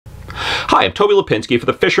Hi, I'm Toby Lapinski for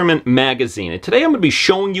the Fisherman magazine, and today I'm going to be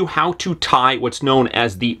showing you how to tie what's known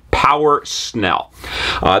as the Power Snell.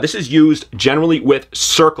 This is used generally with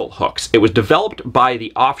circle hooks. It was developed by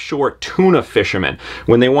the offshore tuna fishermen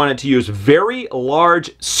when they wanted to use very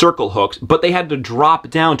large circle hooks, but they had to drop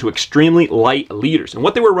down to extremely light leaders. And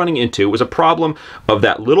what they were running into was a problem of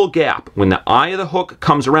that little gap. When the eye of the hook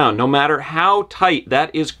comes around, no matter how tight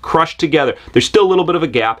that is crushed together, there's still a little bit of a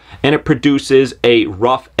gap, and it produces a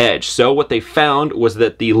rough edge. So what they found was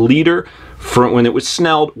that the leader, when it was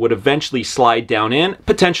snelled, would eventually slide down in,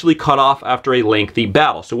 potentially cut off after a lengthy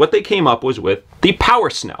battle. So what they came up was with the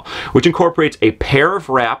Power Snell, which incorporates a pair of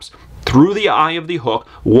wraps through the eye of the hook,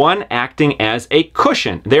 one acting as a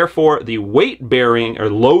cushion. Therefore, the weight-bearing or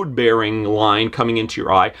load-bearing line coming into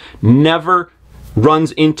your eye never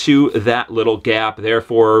runs into that little gap,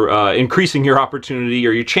 therefore increasing your opportunity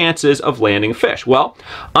or your chances of landing a fish. Well,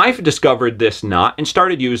 I've discovered this knot and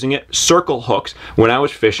started using it circle hooks when I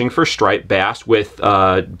was fishing for striped bass with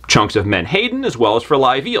chunks of menhaden as well as for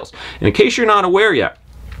live eels. And in case you're not aware yet,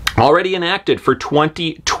 already enacted for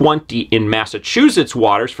 2020 in Massachusetts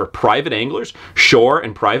waters for private anglers, shore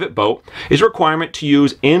and private boat, is a requirement to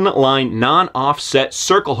use inline non-offset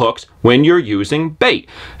circle hooks when you're using bait.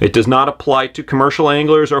 It does not apply to commercial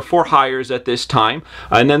anglers or for hires at this time.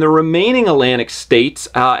 And then the remaining Atlantic states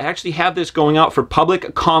actually have this going out for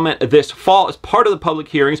public comment this fall as part of the public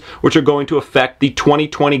hearings, which are going to affect the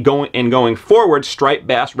 2020 going forward striped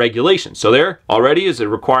bass regulations. So there already is a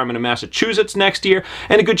requirement in Massachusetts next year,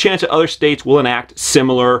 and a good chance that other states will enact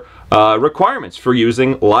similar requirements for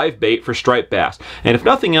using live bait for striped bass. And if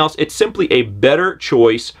nothing else, it's simply a better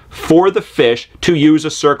choice for the fish to use a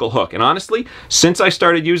circle hook. And honestly, since I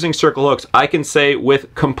started using circle hooks, I can say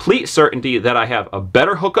with complete certainty that I have a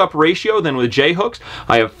better hookup ratio than with J hooks.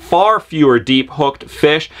 I have far fewer deep hooked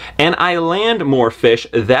fish, and I land more fish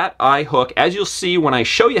that I hook, as you'll see when I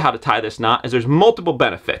show you how to tie this knot, as there's multiple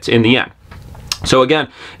benefits in the end. So again,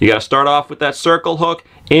 you got to start off with that circle hook,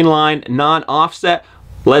 inline, non-offset.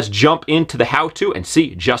 Let's jump into the how-to and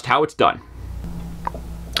see just how it's done.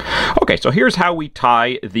 Okay, so here's how we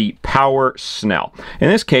tie the Power Snell. In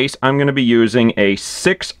this case, I'm going to be using a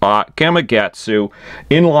 6/0 Gamakatsu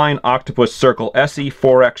inline octopus circle SE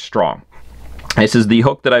 4X strong. This is the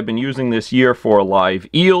hook that I've been using this year for live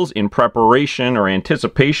eels in preparation or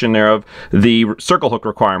anticipation thereof the circle hook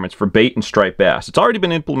requirements for bait and striped bass. It's already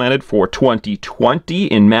been implemented for 2020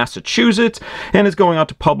 in Massachusetts and is going out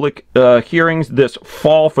to public hearings this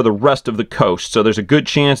fall for the rest of the coast. So there's a good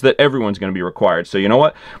chance that everyone's going to be required. So you know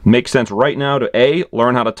what? Makes sense right now to A,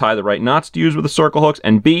 learn how to tie the right knots to use with the circle hooks,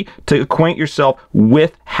 and B, to acquaint yourself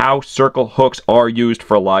with how circle hooks are used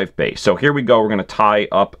for live bait. So here we go. We're going to tie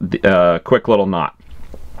up the quick little knot.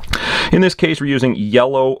 In this case, we're using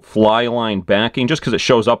yellow fly line backing just because it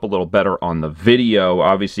shows up a little better on the video.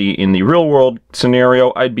 Obviously, in the real world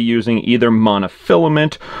scenario, I'd be using either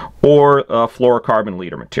monofilament or fluorocarbon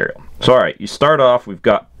leader material. So all right, you start off, we've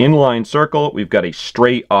got inline circle, we've got a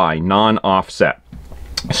straight eye, non-offset.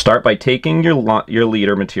 Start by taking your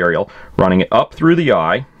leader material, running it up through the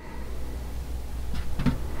eye.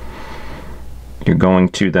 You're going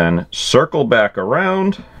to then circle back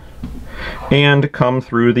around and come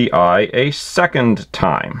through the eye a second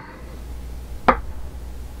time.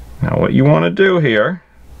 Now what you want to do here,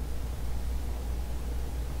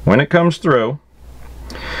 when it comes through,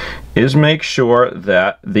 is make sure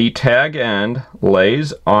that the tag end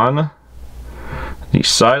lays on the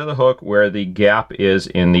side of the hook where the gap is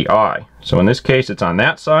in the eye. So in this case, it's on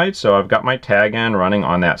that side, so I've got my tag end running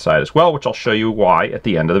on that side as well, which I'll show you why at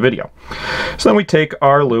the end of the video. So then we take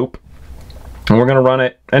our loop, and we're going to run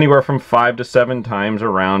it anywhere from 5 to 7 times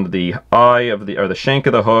around the eye of the shank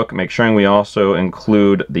of the hook, make sure we also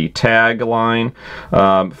include the tag line.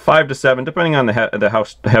 5 to 7, depending on how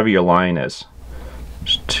heavy your line is.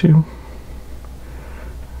 Just 2,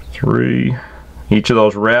 3. Each of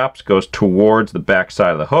those wraps goes towards the back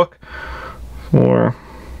side of the hook. 4,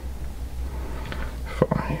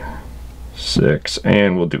 5, 6,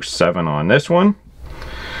 and we'll do 7 on this one.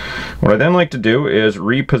 What I then like to do is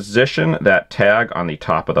reposition that tag on the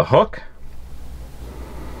top of the hook.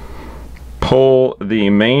 Pull the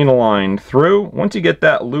main line through. Once you get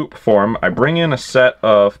that loop formed, I bring in a set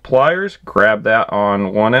of pliers, grab that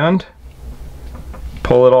on one end,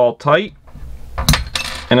 pull it all tight,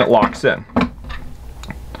 and it locks in.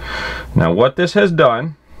 Now what this has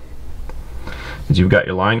done is you've got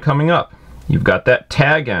your line coming up. you've got that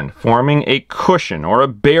tag end forming a cushion or a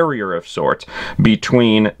barrier of sorts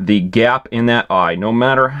between the gap in that eye. No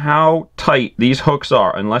matter how tight these hooks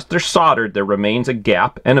are, unless they're soldered, there remains a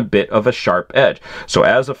gap and a bit of a sharp edge. So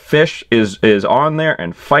as a fish is on there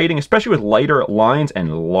and fighting, especially with lighter lines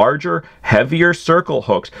and larger, heavier circle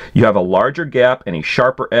hooks, you have a larger gap and a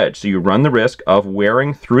sharper edge. So you run the risk of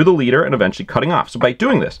wearing through the leader and eventually cutting off. So by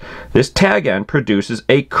doing this, this tag end produces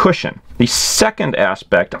a cushion. The second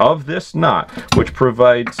aspect of this knot, which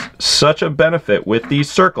provides such a benefit with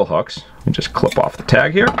these circle hooks, let me just clip off the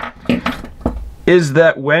tag here, is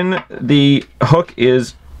that when the hook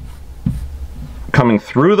is coming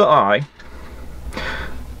through the eye,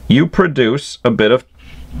 you produce a bit of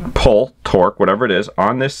pull, torque, whatever it is,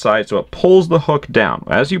 on this side, so it pulls the hook down.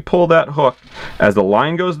 As you pull that hook, as the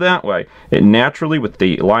line goes that way, it naturally, with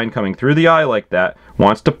the line coming through the eye like that,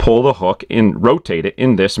 wants to pull the hook and rotate it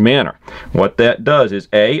in this manner. What that does is,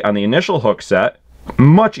 A, on the initial hook set,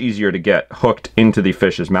 much easier to get hooked into the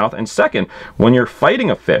fish's mouth, and second, when you're fighting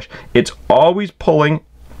a fish, it's always pulling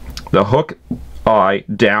the hook eye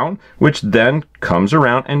down, which then comes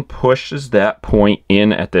around and pushes that point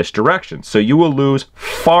in at this direction. So you will lose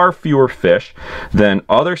far fewer fish than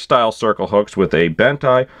other style circle hooks with a bent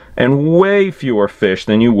eye, and way fewer fish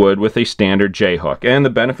than you would with a standard J hook. And the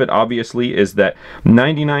benefit obviously is that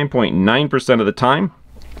 99.9% of the time,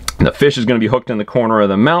 the fish is going to be hooked in the corner of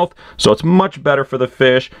the mouth, so it's much better for the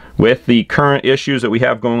fish. With the current issues that we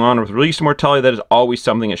have going on with release mortality, that is always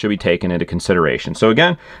something that should be taken into consideration. So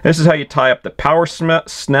again, this is how you tie up the Power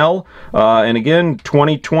Snell. And again,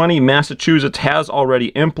 2020, Massachusetts has already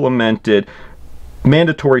implemented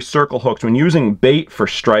mandatory circle hooks when using bait for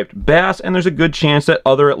striped bass, and there's a good chance that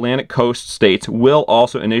other Atlantic coast states will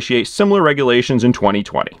also initiate similar regulations in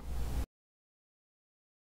 2020.